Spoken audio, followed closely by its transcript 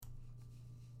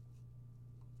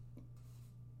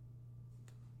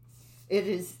It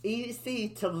is easy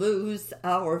to lose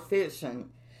our vision.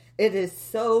 It is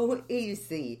so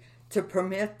easy to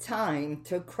permit time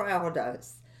to crowd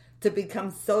us, to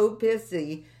become so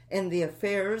busy in the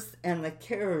affairs and the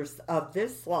cares of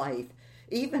this life,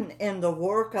 even in the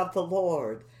work of the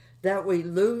Lord, that we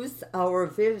lose our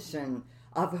vision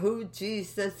of who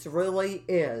Jesus really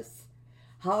is.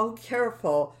 How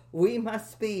careful we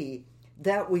must be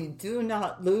that we do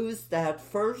not lose that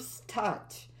first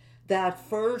touch, that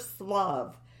first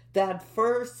love, that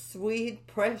first sweet,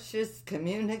 precious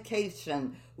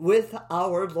communication with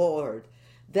our Lord.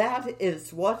 That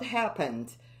is what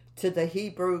happened to the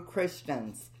Hebrew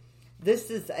Christians. This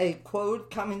is a quote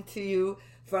coming to you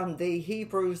from the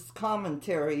Hebrews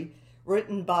commentary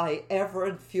written by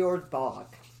Everitt Fyordbak.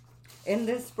 In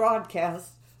this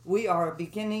broadcast, we are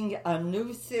beginning a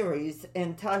new series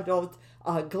entitled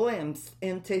A Glimpse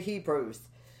into Hebrews.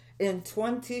 In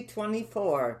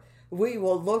 2024, we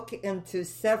will look into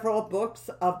several books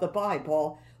of the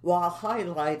Bible while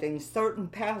highlighting certain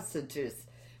passages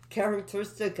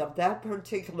characteristic of that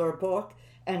particular book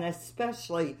and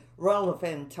especially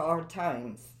relevant to our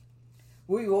times.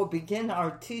 We will begin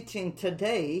our teaching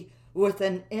today with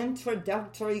an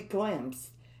introductory glimpse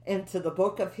into the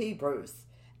book of Hebrews,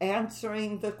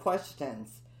 answering the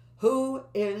questions: who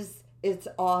is its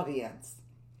audience?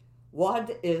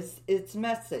 What is its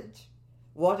message?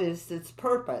 What is its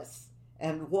purpose?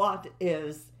 And what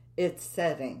is its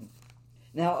setting?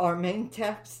 Now, our main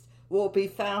text will be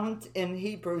found in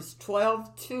Hebrews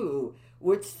 12:2,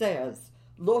 which says,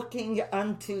 "Looking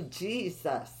unto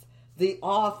Jesus, the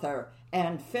author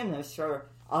and finisher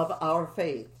of our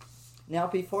faith." Now,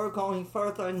 before going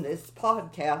further in this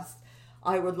podcast,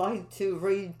 I would like to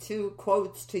read two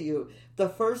quotes to you. The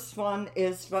first one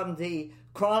is from the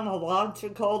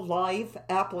Chronological Life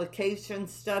Application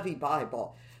Study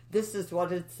Bible. This is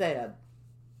what it said: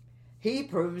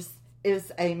 Hebrews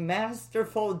is a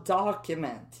masterful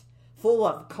document full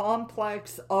of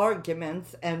complex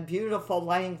arguments and beautiful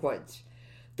language.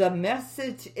 The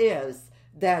message is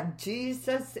that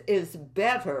Jesus is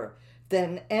better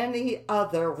than any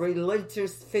other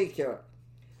religious figure.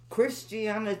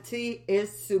 Christianity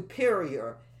is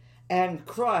superior, and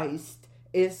Christ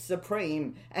is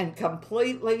supreme and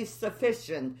completely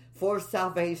sufficient for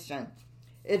salvation.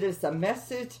 It is a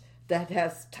message that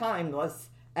has timeless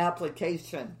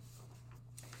application.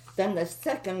 Then the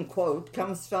second quote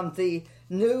comes from the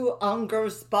New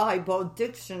Unger's Bible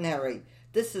Dictionary.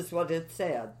 This is what it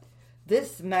said: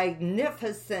 "This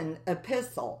magnificent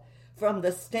epistle, from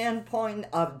the standpoint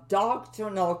of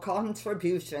doctrinal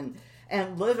contribution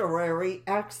and literary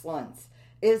excellence,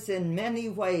 is in many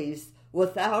ways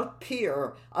without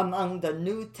peer among the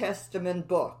New Testament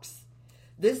books.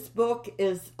 This book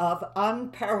is of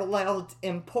unparalleled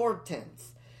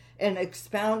importance in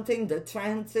expounding the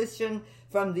transition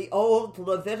from the old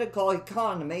Levitical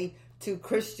economy to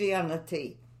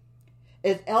Christianity.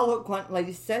 It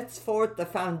eloquently sets forth the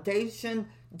foundation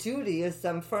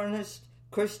Judaism furnished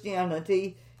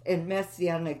Christianity in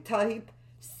messianic type,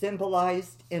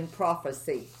 symbolized in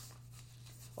prophecy."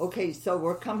 Okay, so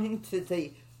we're coming to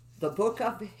the book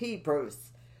of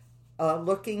Hebrews,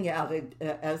 looking at it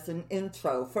as an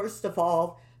intro. First of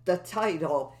all, the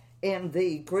title in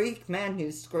the Greek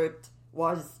manuscript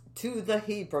was "To the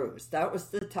Hebrews." That was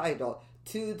the title,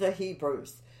 "To the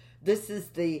Hebrews." This is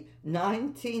the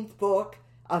 19th book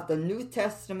of the New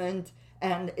Testament,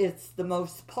 and it's the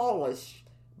most polished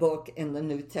book in the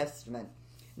New Testament.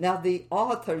 Now, the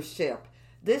authorship,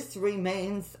 this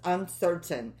remains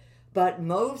uncertain, but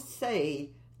most say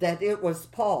that it was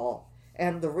Paul,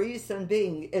 and the reason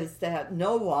being is that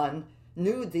no one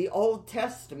knew the Old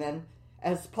Testament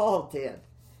as Paul did.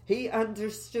 He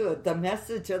understood the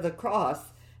message of the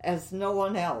cross as no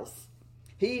one else.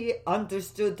 He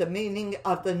understood the meaning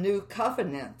of the new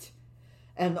covenant,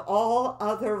 and all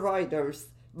other writers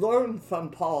learned from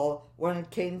Paul when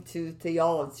it came to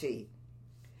theology.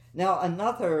 Now,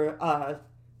 another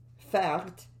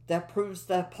fact that proves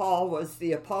that Paul was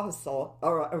the apostle,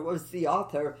 or was the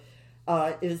author,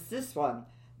 is this one: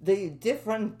 the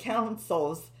different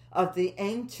councils of the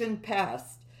ancient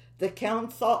past. The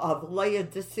Council of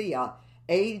Laodicea,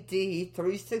 A.D.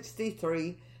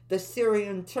 363, the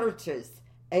Syrian churches,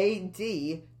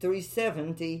 A.D.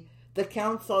 370, the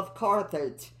Council of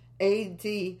Carthage,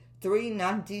 A.D.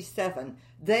 397,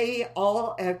 they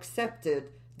all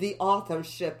accepted the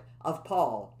authorship of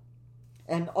Paul.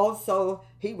 And also,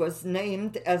 he was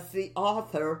named as the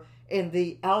author in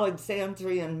the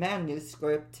Alexandrian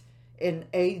manuscript in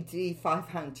A.D.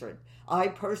 500. I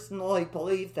personally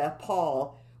believe that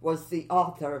Paul was the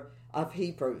author of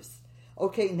Hebrews.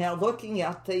 Okay, now looking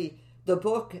at the The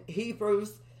book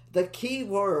Hebrews, the key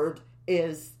word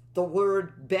is the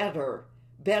word better,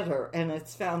 and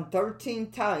it's found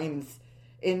 13 times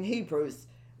in Hebrews.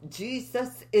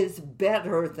 Jesus is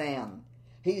better than.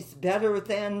 He's better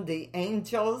than the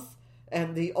angels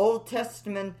and the Old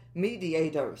Testament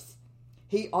mediators.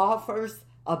 He offers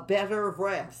a better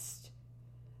rest,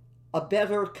 a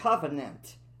better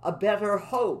covenant, a better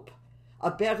hope, a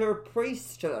better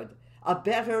priesthood, a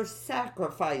better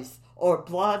sacrifice or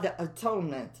blood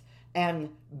atonement, and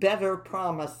better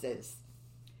promises.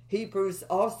 Hebrews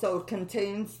also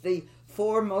contains the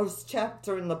foremost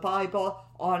chapter in the Bible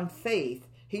on faith.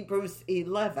 Hebrews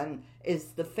 11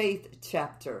 is the faith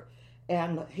chapter,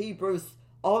 and Hebrews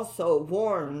also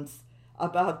warns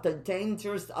about the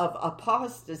dangers of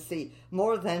apostasy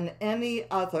more than any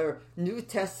other New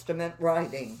Testament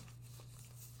writing.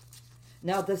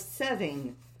 Now, the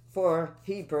setting for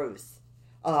Hebrews,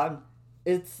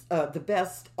 it's the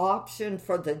best option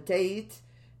for the date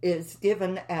is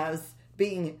given as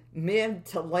being mid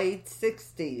to late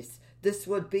 60s. This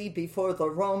would be before the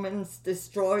Romans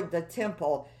destroyed the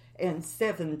temple in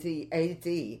 70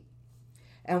 AD.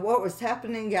 And what was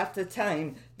happening at the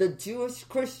time, the Jewish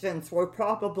Christians were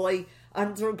probably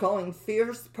undergoing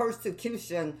fierce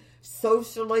persecution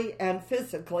socially and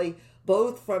physically,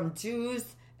 both from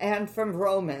Jews and from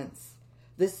Romans.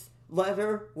 This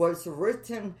letter was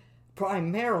written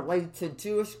primarily to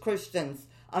Jewish Christians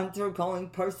undergoing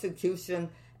persecution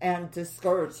and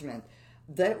discouragement.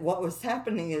 That what was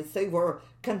happening is they were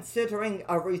considering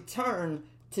a return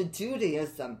to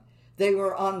Judaism. They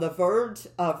were on the verge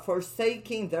of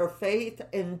forsaking their faith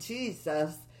in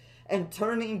Jesus and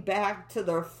turning back to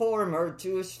their former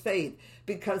Jewish faith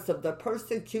because of the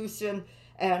persecution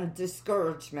and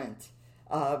discouragement,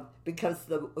 because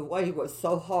the way was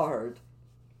so hard.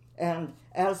 And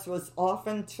as was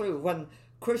often true, when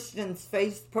Christians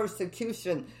faced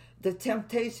persecution, the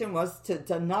temptation was to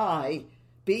deny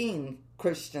being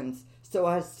Christians so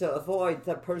as to avoid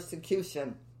the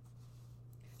persecution.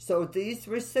 So these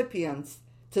recipients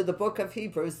to the book of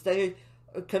Hebrews, they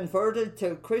converted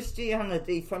to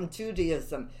Christianity from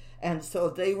Judaism, and so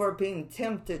they were being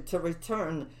tempted to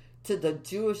return to the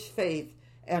Jewish faith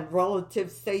and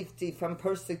relative safety from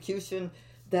persecution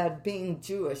that being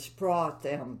Jewish brought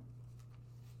them.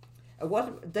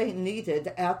 What they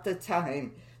needed at the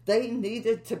time, they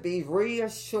needed to be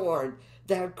reassured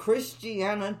that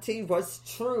Christianity was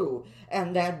true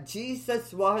and that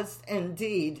Jesus was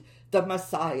indeed the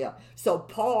Messiah. So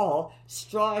Paul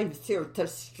strives here to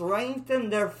strengthen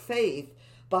their faith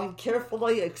by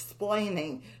carefully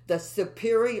explaining the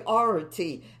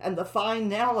superiority and the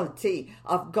finality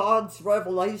of God's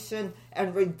revelation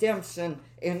and redemption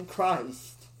in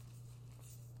Christ.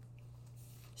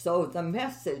 So the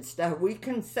message that we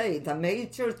can say, the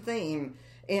major theme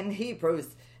in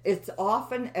Hebrews, it's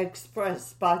often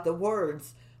expressed by the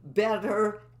words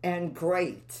better and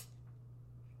great.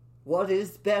 What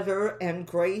is better and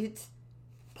great?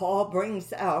 Paul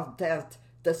brings out that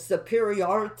the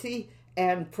superiority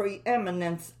and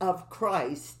preeminence of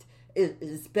Christ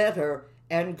is better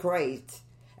and great.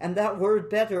 And that word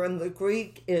better in the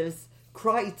Greek is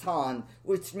kriton,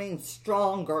 which means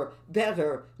stronger,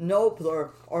 better,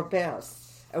 nobler, or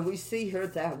best. And we see here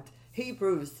that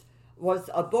Hebrews was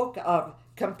a book of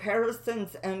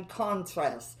comparisons and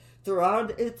contrasts.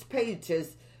 Throughout its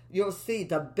pages, you'll see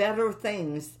the better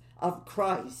things of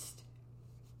Christ.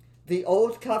 The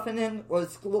old covenant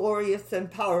was glorious and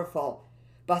powerful,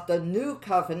 but the new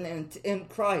covenant in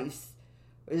Christ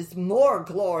is more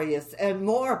glorious and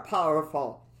more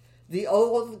powerful. The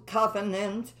old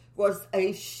covenant was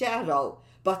a shadow,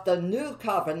 but the new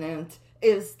covenant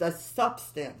is the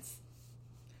substance.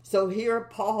 So here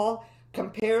Paul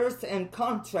compares and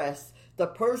contrasts the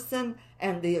person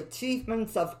and the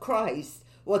achievements of Christ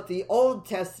with the Old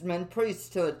Testament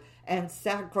priesthood and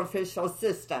sacrificial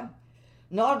system.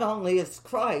 Not only is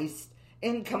Christ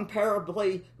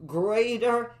incomparably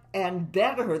greater and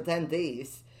better than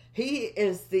these, he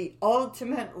is the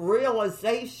ultimate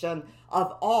realization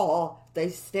of all they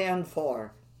stand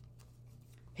for.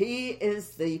 He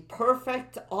is the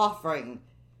perfect offering,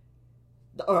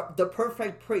 or the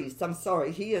perfect priest,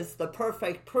 he is the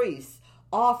perfect priest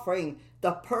offering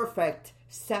the perfect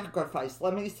sacrifice.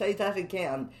 Let me say that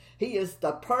again. He is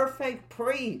the perfect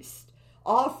priest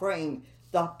offering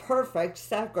the perfect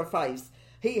sacrifice.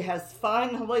 He has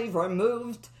finally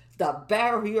removed the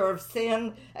barrier of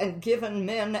sin and given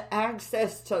men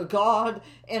access to God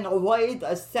in a way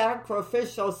the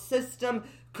sacrificial system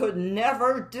could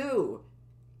never do.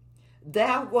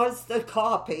 That was the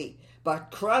copy, but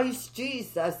Christ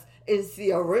Jesus is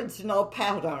the original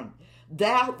pattern.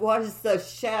 That was the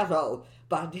shadow,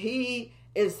 but he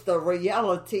is the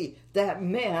reality that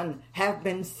men have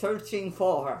been searching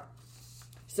for.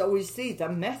 So we see the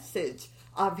message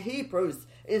of Hebrews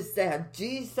is that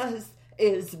Jesus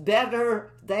is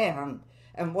better than.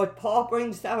 And what Paul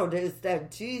brings out is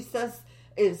that Jesus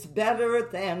is better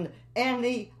than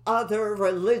any other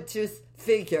religious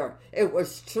figure. It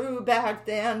was true back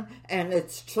then, and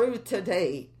it's true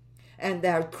today. And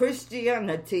that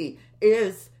Christianity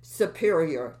is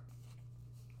superior.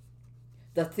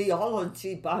 The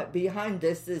theology behind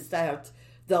this is that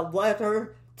the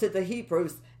letter to the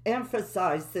Hebrews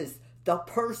emphasizes the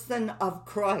person of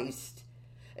Christ.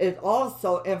 It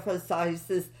also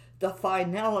emphasizes the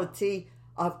finality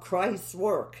of Christ's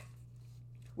work.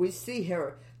 We see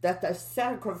here that the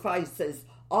sacrifices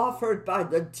offered by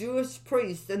the Jewish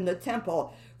priests in the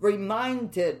temple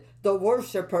reminded the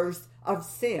worshipers of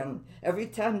sin. Every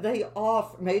time they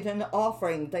made an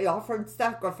offering, they offered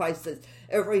sacrifices.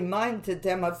 It reminded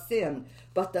them of sin.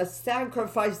 But the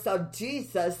sacrifice of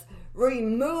Jesus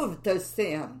removed the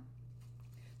sin.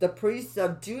 The priests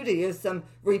of Judaism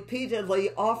repeatedly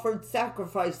offered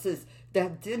sacrifices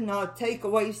that did not take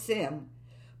away sin.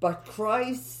 But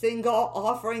Christ's single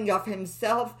offering of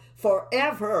himself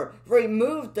forever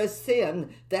removed the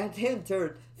sin that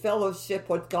hindered fellowship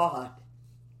with God.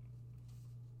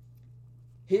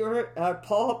 Here,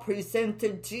 Paul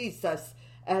presented Jesus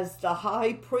as the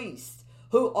high priest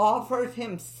who offered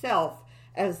himself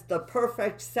as the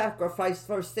perfect sacrifice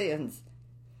for sins.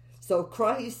 So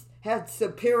Christ had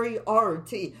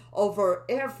superiority over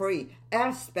every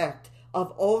aspect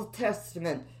of Old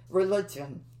Testament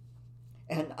religion.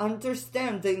 And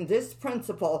understanding this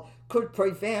principle could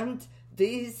prevent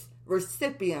these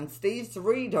recipients, these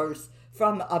readers,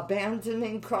 from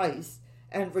abandoning Christ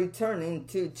and returning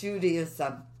to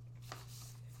Judaism.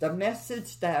 The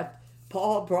message that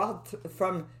Paul brought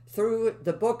through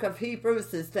the book of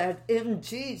Hebrews is that in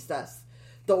Jesus,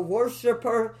 the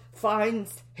worshiper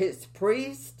finds his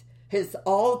priest, his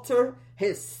altar,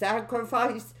 his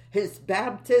sacrifice, his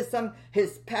baptism,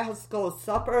 his Paschal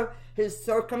supper, his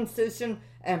circumcision,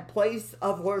 and place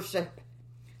of worship.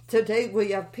 Today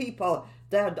we have people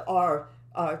that are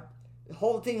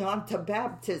holding on to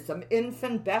baptism,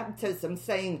 infant baptism,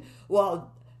 saying,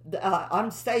 well,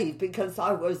 I'm saved because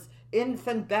I was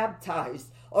infant baptized,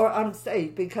 or I'm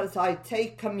saved because I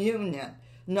take communion.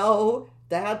 No,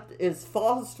 that is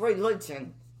false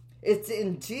religion. It's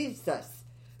in Jesus.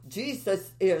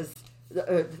 Jesus is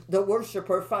the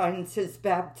worshiper finds his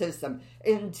baptism.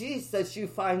 In Jesus you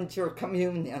find your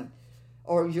communion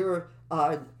or your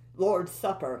Lord's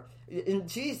Supper. In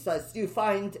Jesus you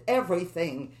find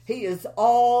everything. He is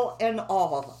all and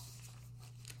all.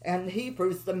 And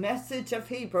Hebrews, the message of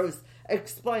Hebrews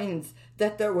explains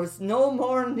that there was no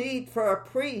more need for a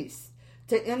priest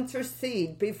to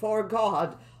intercede before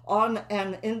God on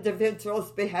an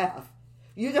individual's behalf.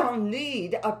 You don't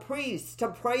need a priest to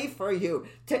pray for you,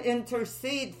 to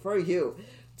intercede for you.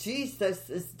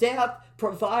 Jesus' death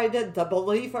provided the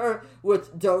believer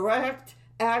with direct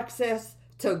access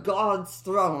to God's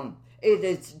throne. It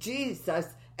is Jesus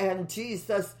and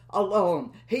Jesus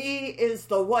alone. He is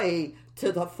the way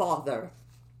to the Father.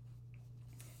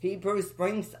 Hebrews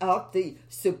brings out the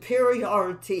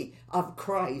superiority of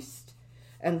Christ.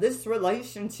 And this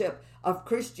relationship of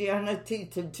Christianity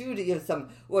to Judaism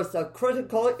was a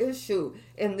critical issue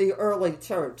in the early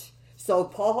church. So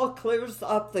Paul clears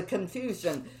up the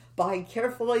confusion by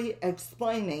carefully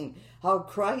explaining how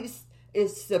Christ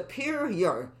is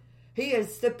superior. He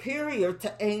is superior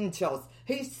to angels.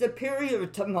 He's superior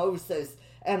to Moses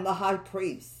and the high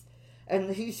priest.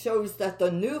 And he shows that the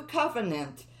new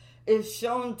covenant is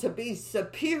shown to be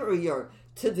superior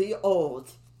to the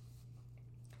old.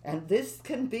 And this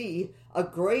can be a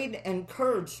great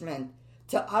encouragement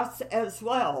to us as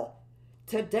well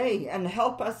today and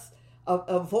help us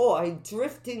avoid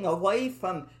drifting away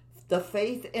from the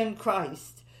faith in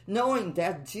Christ, knowing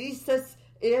that Jesus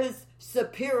is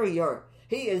superior.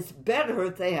 He is better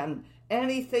than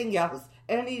anything else,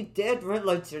 any dead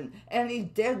religion, any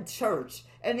dead church,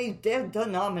 any dead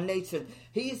denomination.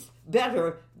 He's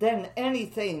better than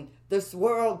anything this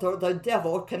world or the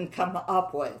devil can come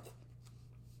up with.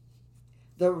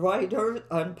 The writer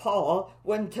and Paul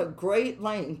went to great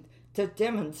length to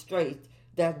demonstrate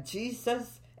that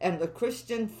Jesus and the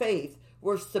Christian faith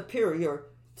were superior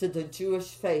to the Jewish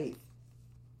faith.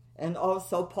 And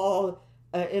also Paul,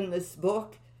 in this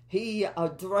book, he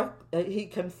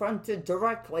confronted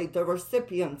directly the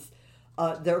recipients,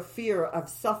 their fear of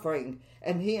suffering,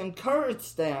 and he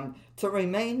encouraged them to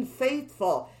remain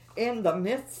faithful in the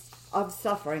midst of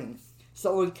suffering.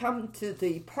 So we come to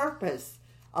the purpose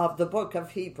of the book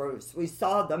of Hebrews. We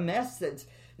saw the message.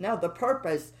 Now the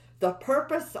purpose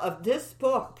of this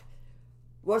book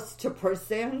was to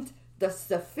present the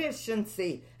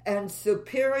sufficiency and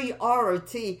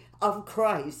superiority of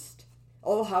Christ.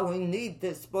 Oh, how we need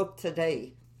this book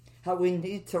today. How we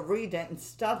need to read it and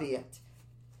study it.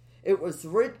 It was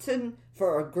written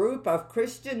for a group of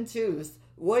Christian Jews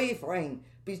wavering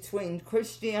between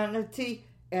Christianity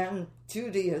and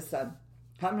Judaism.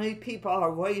 How many people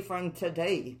are wavering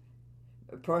today?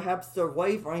 Perhaps they're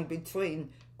wavering between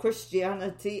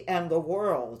Christianity and the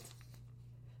world.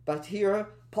 But here,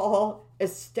 Paul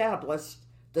established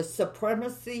the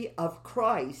supremacy of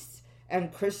Christ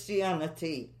and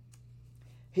Christianity.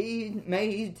 He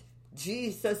made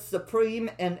Jesus supreme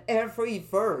in every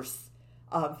verse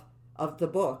of the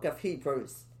book of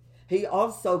Hebrews. He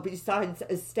also, besides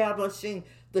establishing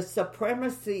the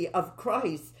supremacy of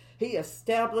Christ, he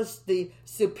established the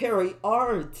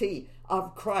superiority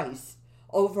of Christ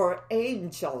over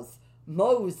angels,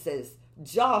 Moses,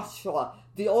 Joshua,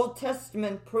 the Old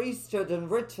Testament priesthood and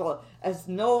ritual as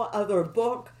no other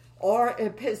book or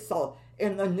epistle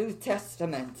in the New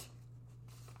Testament.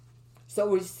 So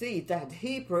we see that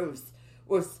Hebrews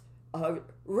was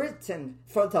written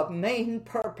for the main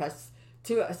purpose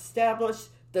to establish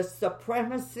the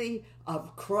supremacy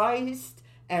of Christ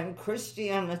and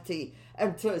Christianity,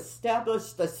 and to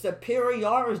establish the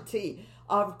superiority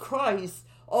of Christ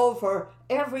over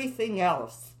everything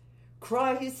else.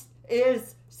 Christ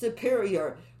is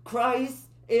superior. Christ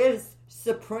is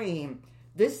supreme.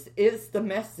 This is the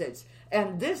message.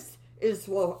 And this is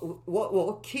what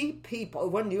will keep people,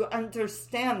 when you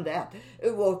understand that,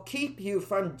 it will keep you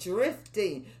from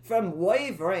drifting, from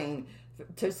wavering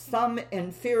to some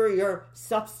inferior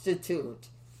substitute.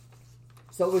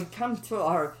 So we come to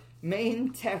our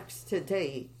main text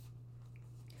today.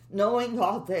 Knowing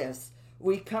all this,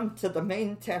 we come to the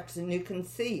main text, and you can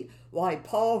see why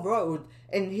Paul wrote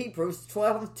in Hebrews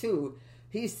 12:2.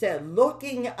 He said,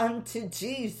 looking unto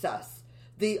Jesus,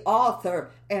 the author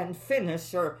and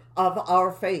finisher of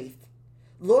our faith.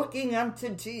 Looking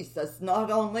unto Jesus,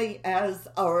 not only as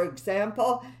our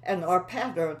example and our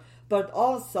pattern, but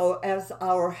also as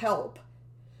our help,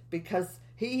 because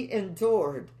he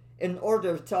endured in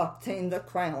order to obtain the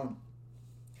crown.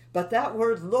 But that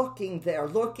word looking there,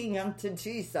 looking unto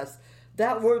Jesus,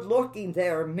 that word looking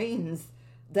there means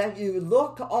that you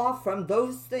look off from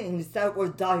those things that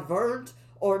would divert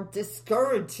or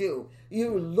discourage you.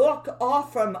 You look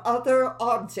off from other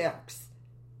objects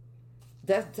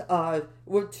that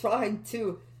would try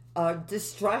to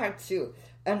distract you.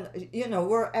 And,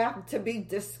 we're apt to be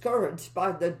discouraged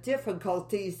by the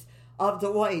difficulties of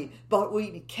the way. But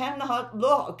we cannot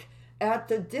look at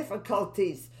the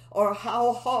difficulties or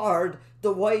how hard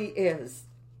the way is.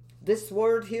 This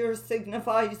word here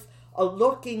signifies a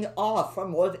looking off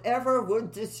from whatever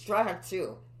would distract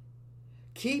you.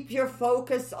 Keep your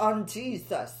focus on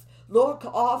Jesus. Look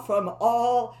off from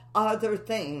all other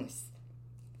things.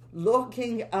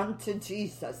 Looking unto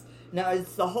Jesus. Now,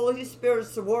 it's the Holy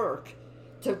Spirit's work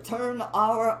to turn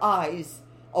our eyes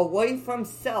away from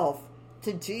self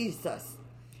to Jesus.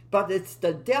 But it's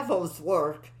the devil's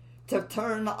work to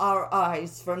turn our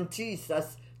eyes from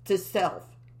Jesus to self.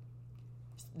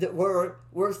 That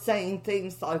we're saying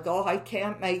things like, oh, I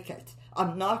can't make it.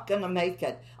 I'm not going to make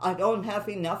it. I don't have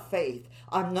enough faith.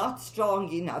 I'm not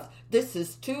strong enough. This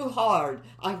is too hard.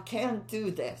 I can't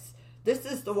do this. This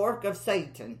is the work of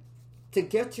Satan, to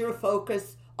get your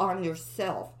focus on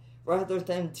yourself rather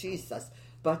than Jesus.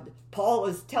 But Paul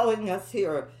is telling us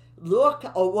here, look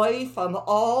away from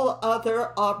all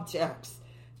other objects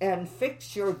and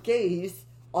fix your gaze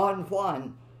on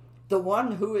one, the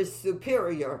one who is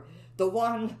superior, the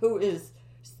one who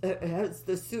has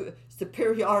the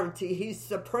superiority. He's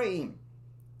supreme.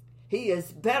 He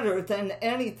is better than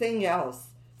anything else.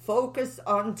 Focus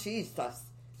on Jesus.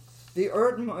 The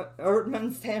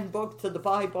Erdman's Handbook to the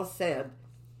Bible said,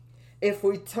 if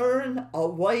we turn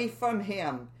away from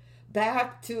him,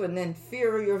 back to an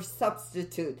inferior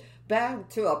substitute, back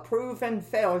to a proven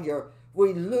failure,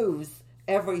 we lose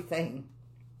everything.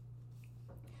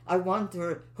 I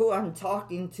wonder who I'm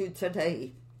talking to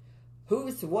today.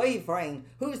 Who's wavering?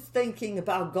 Who's thinking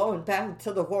about going back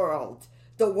to the world?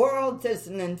 The world is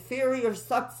an inferior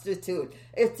substitute.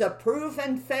 It's a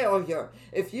proven failure.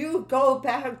 If you go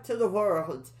back to the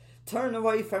world, turn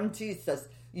away from Jesus,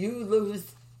 you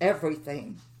lose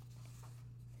everything.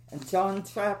 And John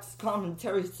Trapp's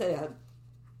commentary said,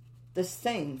 the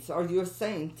saints, or you're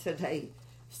saying today,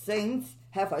 saints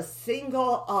have a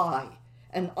single eye,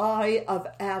 an eye of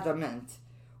adamant,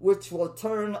 which will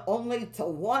turn only to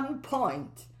one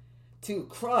point, to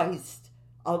Christ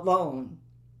alone.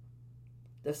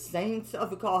 the saints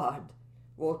of God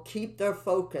will keep their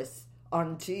focus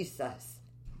on Jesus.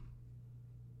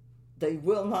 They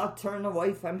will not turn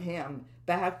away from him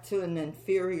back to an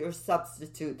inferior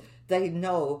substitute. They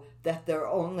know that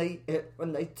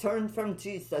when they turn from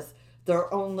Jesus,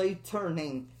 they're only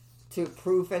turning to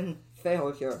proven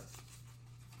failure.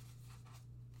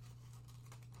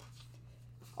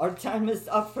 Our time is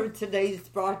up for today's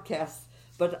broadcast,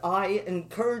 but I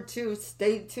encourage you,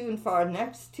 stay tuned for our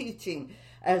next teaching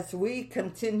as we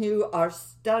continue our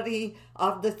study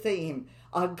of the theme,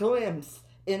 A Glimpse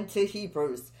into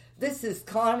Hebrews. This is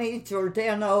Connie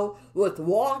Giordano with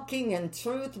Walking in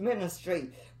Truth Ministry,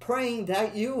 praying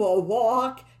that you will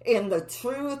walk in the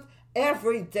truth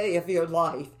every day of your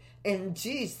life. In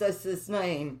Jesus'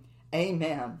 name,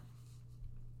 amen.